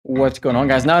What's going on,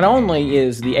 guys? Not only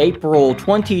is the April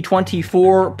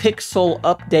 2024 Pixel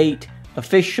update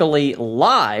officially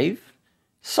live,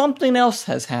 something else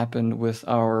has happened with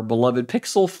our beloved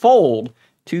Pixel Fold,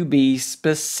 to be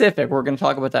specific. We're going to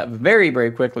talk about that very, very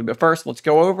quickly, but first, let's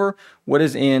go over what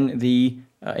is in the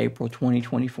April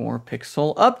 2024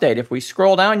 Pixel update. If we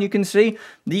scroll down, you can see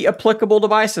the applicable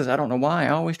devices. I don't know why I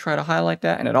always try to highlight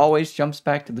that, and it always jumps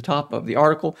back to the top of the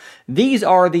article. These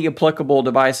are the applicable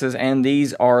devices, and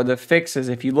these are the fixes.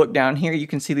 If you look down here, you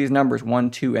can see these numbers 1,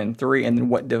 2, and 3, and then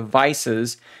what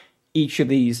devices each of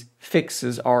these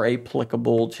fixes are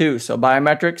applicable to. So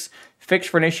biometrics, fix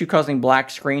for an issue causing black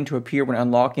screen to appear when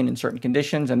unlocking in certain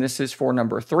conditions, and this is for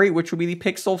number 3, which will be the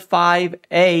Pixel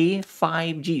 5a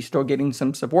 5G, still getting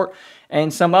some support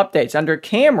and some updates. Under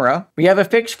camera, we have a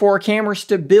fix for camera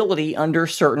stability under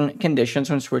certain conditions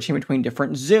when switching between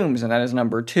different zooms, and that is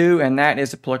number 2, and that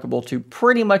is applicable to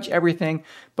pretty much everything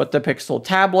but the Pixel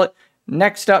tablet.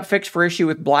 Next up, fix for issue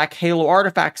with black halo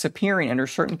artifacts appearing under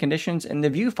certain conditions in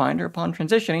the viewfinder upon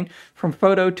transitioning from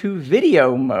photo to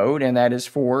video mode, and that is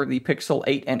for the Pixel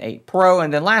 8 and 8 Pro.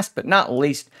 And then last but not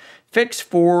least, fix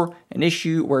for an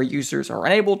issue where users are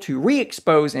unable to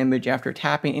re-expose image after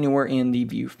tapping anywhere in the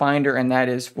viewfinder, and that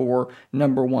is for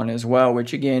number 1 as well,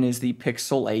 which again is the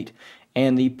Pixel 8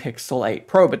 and the Pixel 8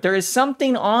 Pro. But there is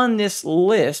something on this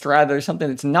list, rather something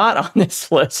that's not on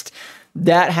this list,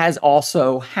 that has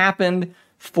also happened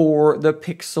for the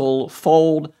Pixel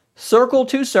Fold. Circle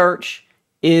to search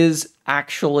is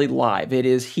actually live. It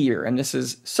is here. And this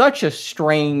is such a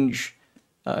strange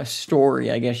story,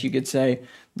 I guess you could say,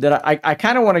 that I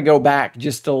kind of want to go back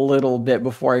just a little bit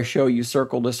before I show you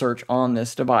circle to search on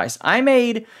this device. I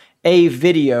made a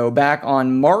video back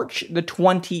on March the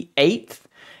 28th.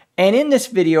 And in this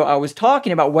video, I was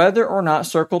talking about whether or not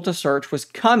circle to search was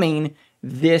coming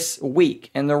this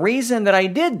week. And the reason that I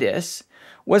did this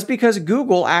was because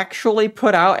Google actually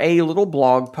put out a little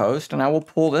blog post, and I will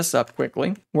pull this up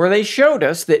quickly, where they showed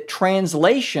us that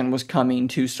translation was coming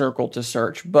to circle to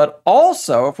search, but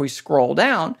also, if we scroll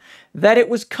down, that it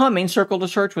was coming, circle to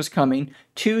search was coming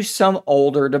to some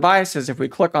older devices. If we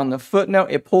click on the footnote,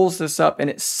 it pulls this up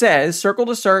and it says circle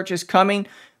to search is coming,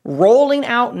 rolling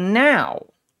out now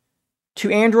to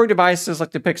Android devices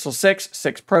like the Pixel 6,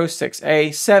 6 Pro, 6a,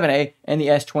 7a, and the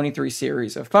S23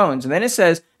 series of phones. And then it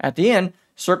says at the end,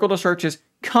 circle to search is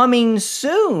coming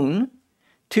soon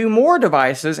to more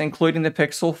devices, including the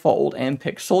Pixel Fold and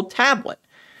Pixel Tablet.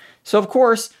 So, of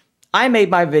course, I made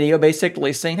my video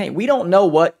basically saying, hey, we don't know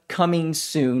what coming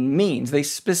soon means. They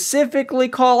specifically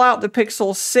call out the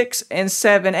Pixel 6 and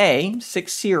 7a,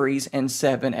 6 series and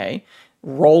 7a,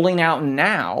 rolling out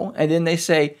now, and then they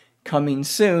say, coming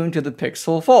soon to the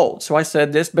Pixel Fold. So I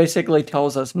said this basically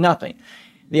tells us nothing.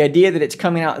 The idea that it's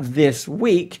coming out this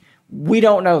week, we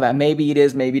don't know that. Maybe it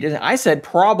is, maybe it isn't. I said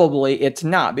probably it's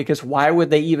not, because why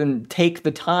would they even take the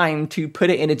time to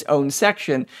put it in its own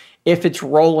section if it's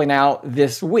rolling out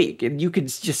this week? You could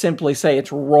just simply say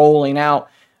it's rolling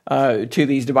out to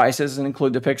these devices and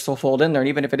include the Pixel Fold in there. And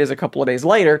even if it is a couple of days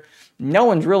later, no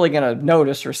one's really going to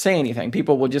notice or say anything.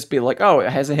 People will just be like, oh, it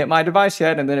hasn't hit my device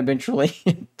yet. And then eventually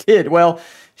it did. Well,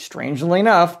 strangely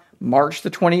enough, March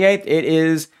the 28th, it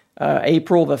is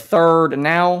April the 3rd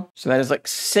now. So that is like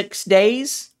 6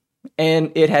 days.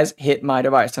 And it has hit my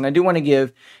device. And I do want to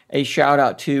give a shout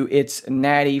out to It's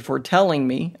Natty for telling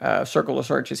me circle to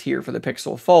search is here for the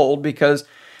Pixel Fold, because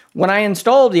when I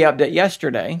installed the update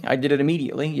yesterday, I did it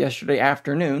immediately, yesterday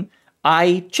afternoon,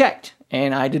 I checked,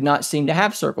 and I did not seem to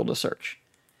have circle to search.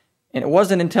 And it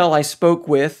wasn't until I spoke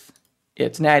with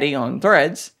It's Natty on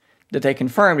Threads that they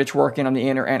confirmed it's working on the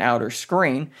inner and outer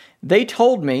screen. They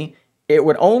told me it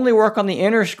would only work on the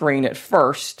inner screen at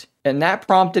first, and that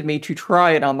prompted me to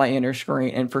try it on my inner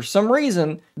screen. And for some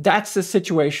reason, that's the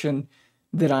situation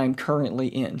that I'm currently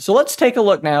in. So let's take a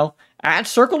look now at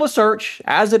circle to search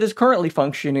as it is currently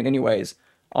functioning anyways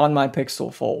on my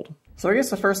Pixel Fold. So I guess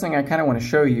the first thing I kind of want to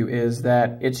show you is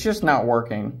that it's just not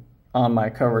working on my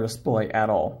cover display at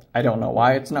all. I don't know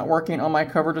why it's not working on my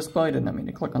cover display. Did not mean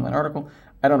to click on that article.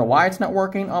 I don't know why it's not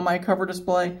working on my cover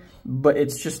display, but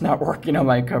it's just not working on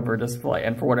my cover display.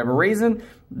 And for whatever reason,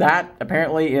 that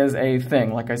apparently is a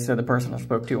thing. Like I said, the person I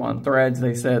spoke to on Threads,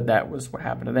 they said that was what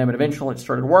happened to them. And eventually it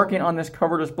started working on this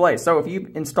cover display. So if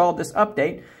you installed this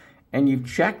update and you've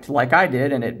checked like I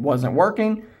did and it wasn't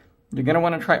working, you're going to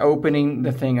want to try opening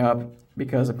the thing up,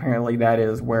 because apparently that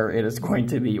is where it is going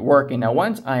to be working. Now,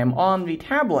 once I am on the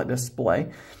tablet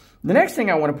display, the next thing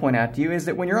I want to point out to you is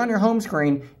that when you're on your home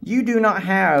screen, you do not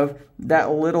have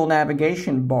that little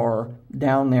navigation bar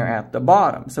down there at the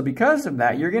bottom. So because of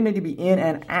that, you're going to need to be in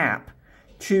an app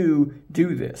to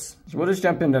do this. So we'll just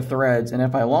jump into Threads, and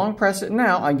if I long press it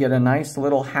now, I get a nice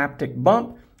little haptic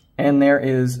bump, and there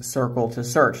is circle to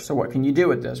search. So what can you do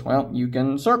with this? Well, you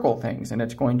can circle things, and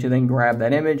it's going to then grab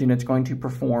that image, and it's going to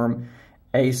perform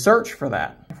a search for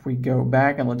that. If we go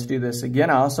back and let's do this again,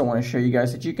 I also want to show you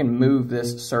guys that you can move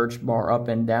this search bar up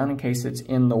and down in case it's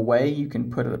in the way. You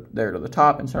can put it there to the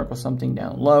top and circle something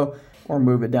down low, or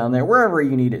move it down there, wherever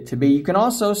you need it to be. You can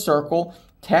also circle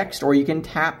text, or you can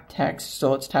tap text.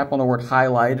 So let's tap on the word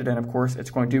highlighted, and of course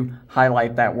it's going to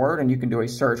highlight that word, and you can do a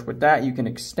search with that. You can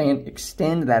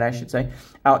extend that, I should say,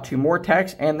 out to more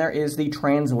text, and there is the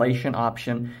translation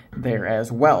option there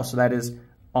as well. So that is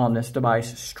on this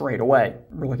device straight away.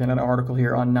 We're looking at an article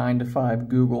here on 9 to 5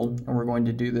 Google, and we're going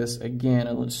to do this again,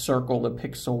 and let's circle the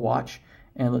Pixel Watch,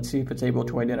 and let's see if it's able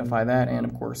to identify that, and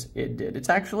of course it did. It's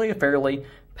actually a fairly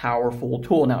powerful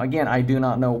tool. Now again, I do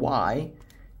not know why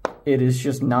it is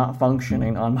just not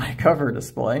functioning on my cover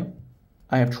display.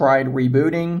 I have tried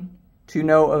rebooting to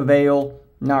no avail.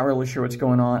 Not really sure what's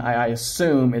going on. I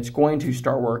assume it's going to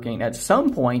start working at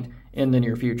some point in the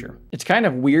near future. It's kind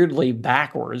of weirdly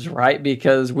backwards, right?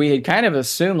 Because we had kind of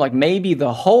assumed like maybe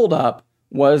the holdup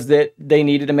was that they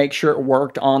needed to make sure it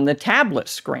worked on the tablet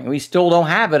screen. We still don't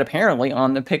have it apparently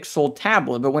on the Pixel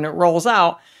tablet, but when it rolls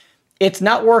out, it's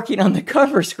not working on the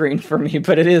cover screen for me,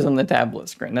 but it is on the tablet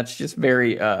screen. That's just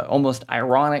very almost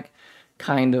ironic,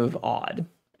 kind of odd.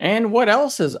 And what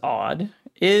else is odd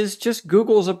is just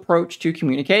Google's approach to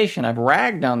communication. I've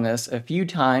ragged on this a few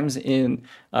times in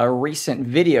recent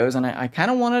videos, and I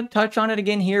kind of want to touch on it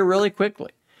again here really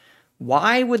quickly.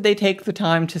 Why would they take the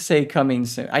time to say coming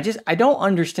soon? I don't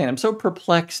understand. I'm so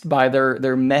perplexed by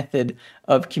their method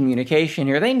of communication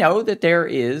here. They know that there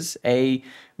is a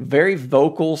very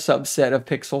vocal subset of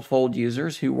Pixel Fold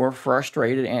users who were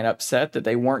frustrated and upset that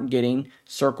they weren't getting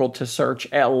circle to search,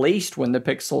 at least when the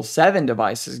Pixel 7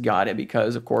 devices got it,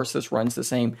 because of course this runs the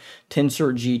same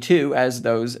Tensor G2 as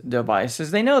those devices.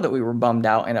 They know that we were bummed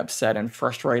out and upset and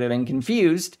frustrated and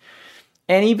confused.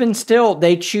 And even still,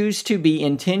 they choose to be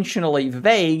intentionally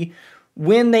vague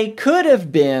when they could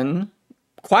have been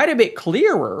quite a bit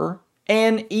clearer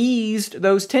and eased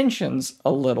those tensions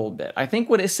a little bit. I think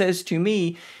what it says to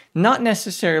me, not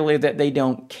necessarily that they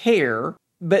don't care,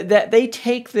 but that they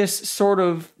take this sort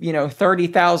of,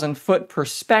 30,000 foot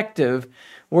perspective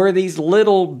where these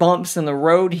little bumps in the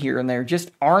road here and there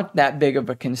just aren't that big of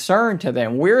a concern to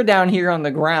them. We're down here on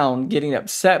the ground getting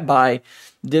upset by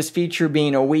this feature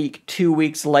being a week, 2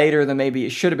 weeks later than maybe it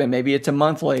should have been. Maybe it's a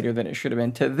month later than it should have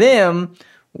been. To them,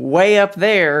 way up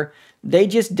there, they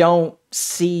just don't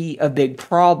see a big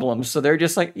problem. So they're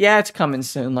just like, yeah, it's coming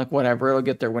soon. Like, whatever, it'll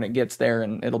get there when it gets there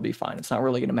and it'll be fine. It's not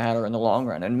really going to matter in the long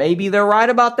run. And maybe they're right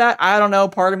about that. I don't know.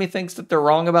 Part of me thinks that they're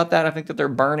wrong about that. I think that they're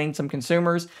burning some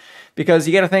consumers, because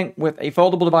you got to think, with a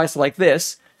foldable device like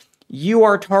this, you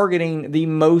are targeting the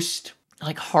most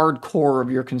hardcore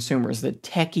of your consumers, the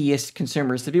techiest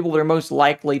consumers, the people that are most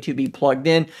likely to be plugged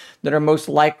in, that are most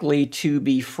likely to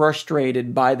be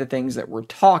frustrated by the things that we're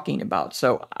talking about.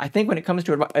 So I think when it comes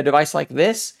to a device like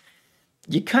this,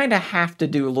 you kind of have to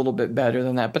do a little bit better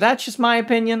than that. But that's just my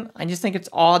opinion. I just think it's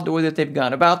odd the way that they've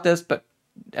gone about this. But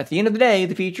at the end of the day,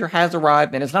 the feature has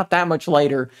arrived, and it's not that much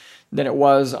later than it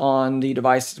was on the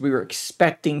devices we were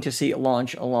expecting to see it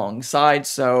launch alongside.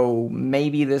 So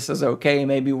maybe this is okay.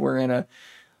 Maybe we're in a,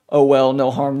 oh well,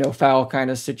 no harm, no foul kind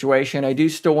of situation. I do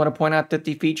still want to point out that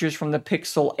the features from the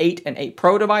Pixel 8 and 8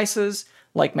 Pro devices,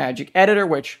 like Magic Editor,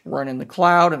 which run in the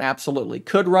cloud and absolutely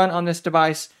could run on this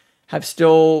device, have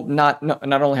still not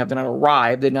only have they not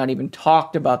arrived, they've not even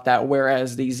talked about that,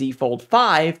 whereas the Z Fold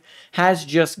 5 has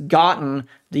just gotten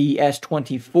the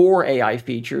S24 AI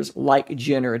features like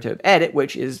Generative Edit,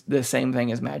 which is the same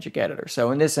thing as Magic Editor.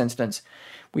 So in this instance,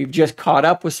 we've just caught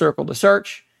up with Circle to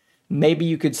Search. Maybe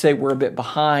you could say we're a bit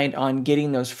behind on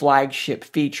getting those flagship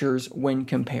features when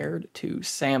compared to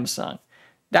Samsung.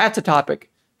 That's a topic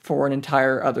for an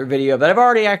entire other video that I've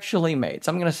already actually made.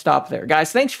 So I'm going to stop there.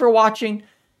 Guys, thanks for watching.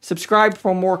 Subscribe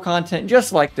for more content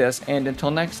just like this, and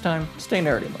until next time, stay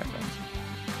nerdy, my friends.